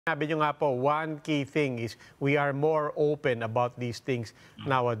Sabi nyo nga po, one key thing is we are more open about these things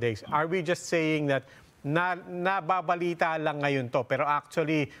nowadays. Are we just saying that nababalita lang ngayon to, pero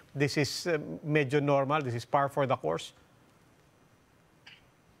actually this is medyo normal, this is par for the course?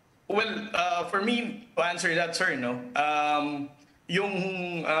 Well, for me, to answer that, sir, no,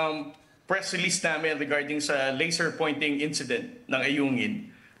 yung press release namin regarding sa laser pointing incident ng Ayungin,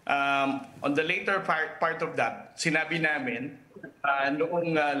 on the later part of that, sinabi namin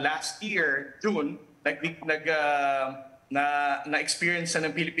noong last year, June, na-experience na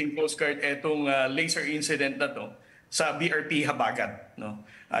ng Philippine Coast Guard itong laser incident na to sa BRP Habagat, no?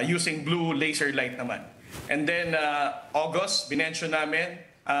 Using blue laser light naman. And then August, binensyon namin,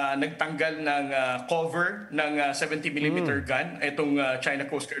 nagtanggal ng cover ng 70mm gun itong China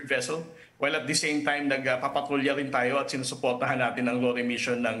Coast Guard vessel, while at the same time nagpapatrolya rin tayo at sinusuportahan natin ang low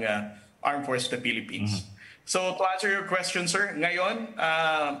emission ng Armed Forces of the Philippines. So to answer your question, sir, ngayon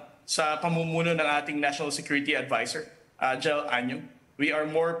sa pamumuno ng ating National Security Advisor, Jel Anyong, we are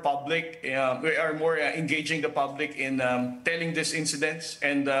more public, we are more engaging the public in telling these incidents,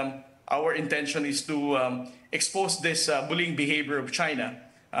 and our intention is to expose this bullying behavior of China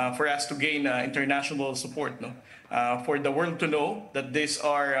for us to gain international support, no? For the world to know that these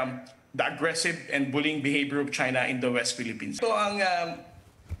are the aggressive and bullying behavior of China in the West Philippines. So ang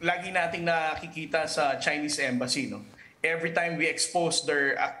lagi nating nakikita sa Chinese embassy, no? Every time we expose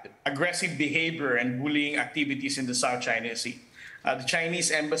their aggressive behavior and bullying activities in the South China Sea, the Chinese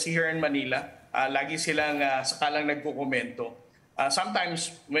embassy here in Manila, lagi silang sakalang nagkukomento.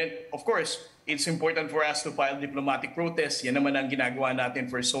 Sometimes, of course, it's important for us to file diplomatic protests. Yan naman ang ginagawa natin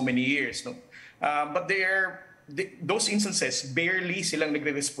for so many years, no? But those instances, barely silang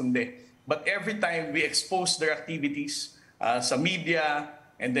nagre-responde. But every time we expose their activities sa media,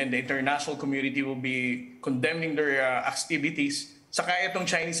 and then the international community will be condemning their activities, saka itong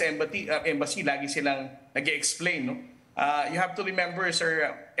Chinese embassy lagi silang nag-explain, no? You have to remember,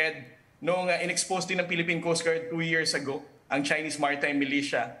 Sir Ed, nung in-expose din ng Philippine Coast Guard 2 years ago, ang Chinese Maritime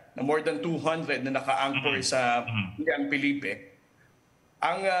Militia na more than 200 na naka-anchor sa San Felipe,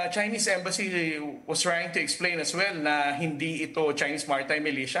 ang Chinese Embassy was trying to explain as well na hindi ito Chinese Maritime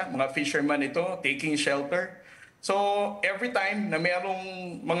Militia, mga fishermen ito, taking shelter. So every time na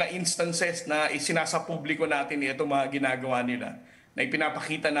mayroong mga instances na isinasa publiko natin ito mga ginagawa nila, na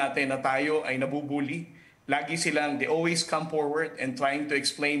ipinapakita natin na tayo ay nabubuli, lagi silang, they always come forward and trying to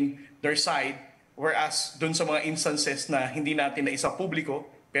explain their side, whereas dun sa mga instances na hindi natin na isa publiko,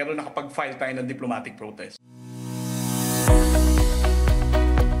 pero nakapag-file tayo ng diplomatic protest.